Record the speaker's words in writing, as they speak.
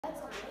Oh,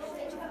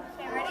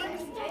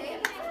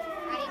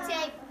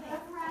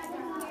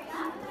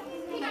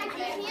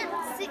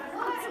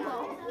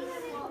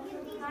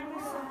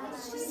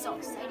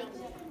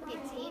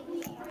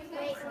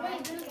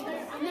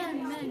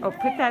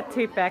 put that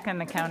tape back on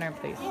the counter,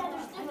 please.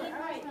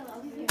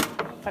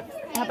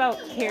 How about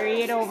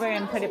carry it over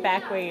and put it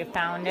back where you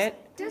found it?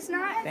 Does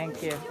not.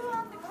 Thank you.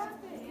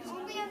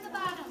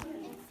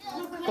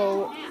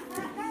 Go.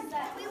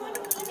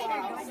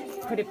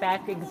 Put it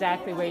back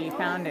exactly where you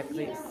found it,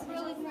 please.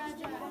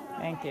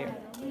 Thank you.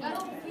 The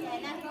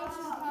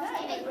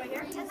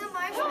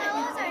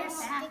marshmallows are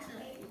sticky.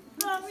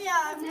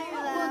 Yeah, I'm near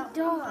that.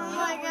 Oh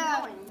my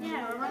god.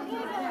 Yeah. I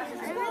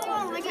really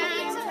want to look at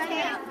it.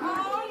 I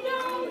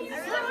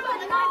really want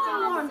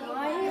to look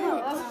at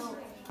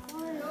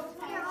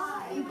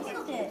it. You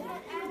picked it.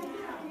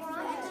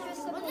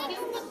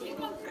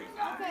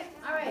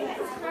 Alright.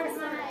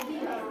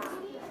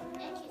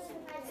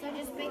 So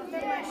just make the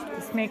marshmallows.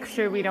 Just make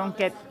sure we don't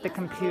get the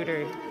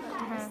computer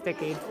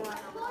sticky.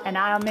 And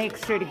I'll make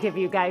sure to give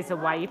you guys a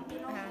wipe.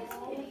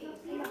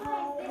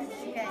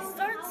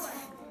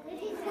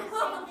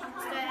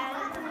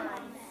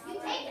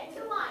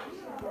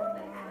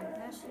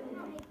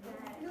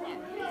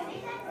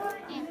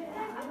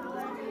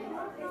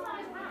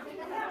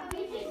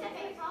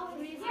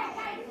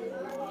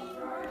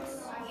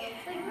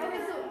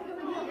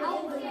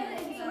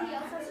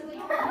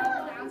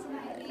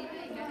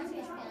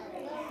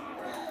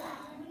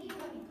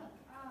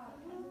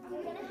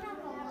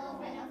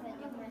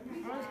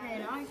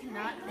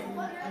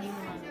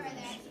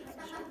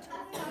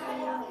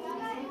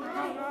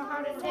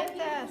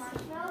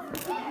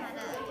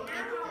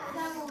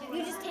 You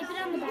just tape it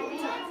on the back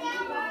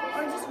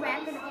or just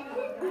wrap it up.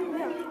 No,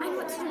 I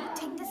want to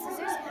take the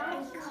scissors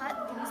and cut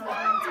these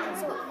bands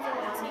so it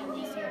folds in.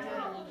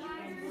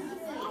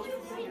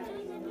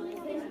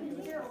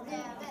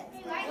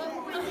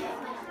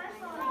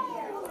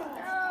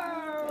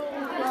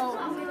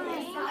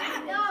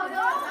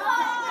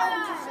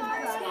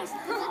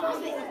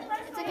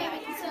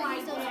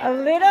 A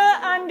little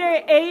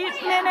under 8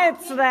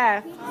 minutes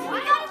left. We got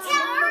a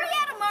tower. We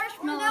got a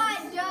marshmallow. We're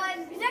not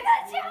done. We got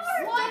a tower.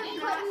 We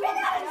got a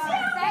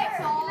tower. That's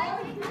all.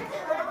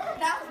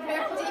 That's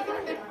very deep.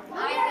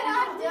 We're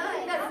not done.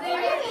 That's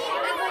like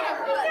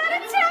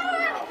a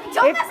tower.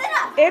 Don't mess it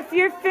up. If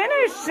you're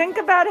finished, think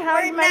about how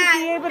you might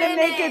be able to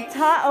make it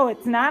top. Oh,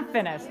 it's not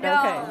finished. No,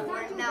 Okay.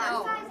 we're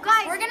not.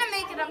 Guys, we're gonna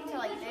make it up to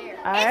like there.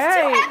 All it's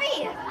right. too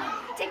heavy.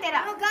 Take that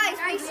out. No, guys,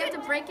 we have to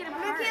break it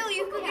apart. Michaela,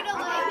 you could get a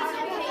leg.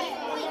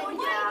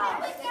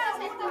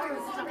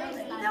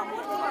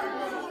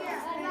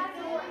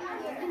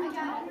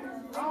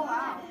 Oh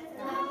wow.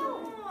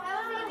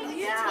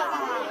 Yeah.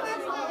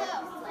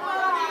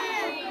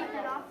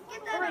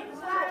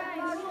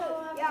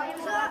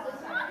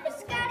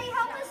 Scotty,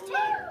 help us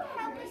tape.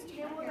 Help us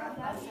tape.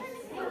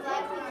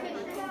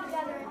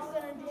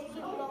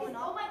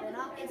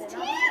 It's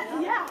tape.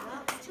 Yeah.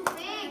 It's too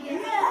big.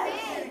 It's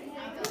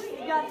too big.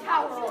 You got a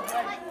towel.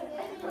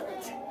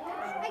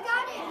 I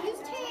got it.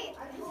 Use tape.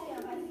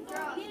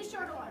 Need a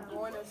shorter one.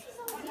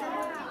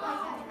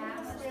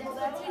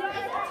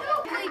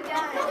 Really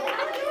done.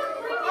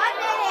 1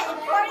 minute and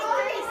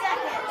 43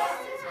 seconds.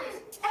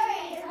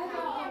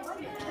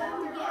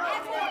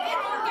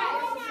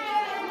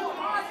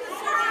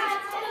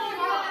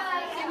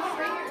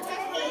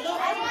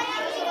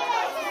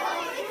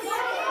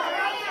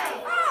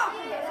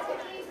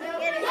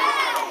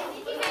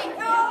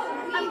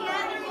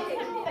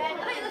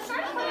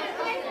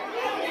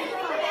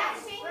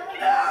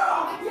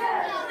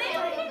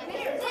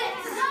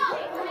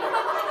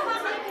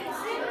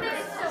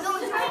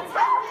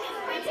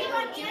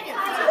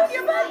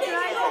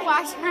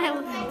 Wash my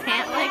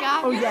pant leg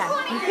off. Oh yeah,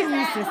 you can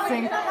use the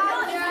sink.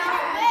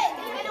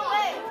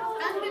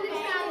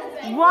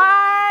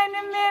 1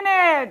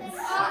 minute.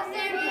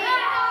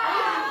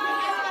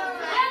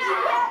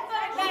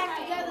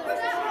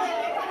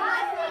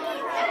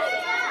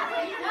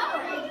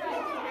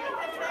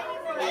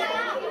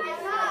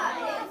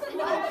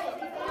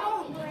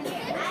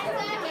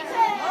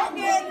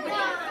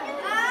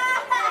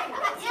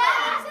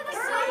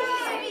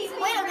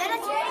 Wait a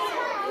minute.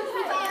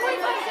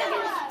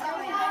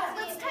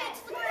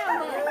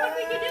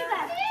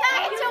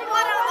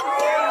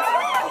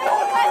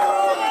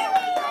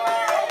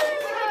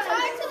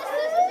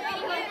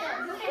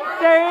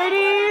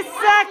 30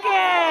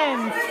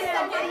 seconds.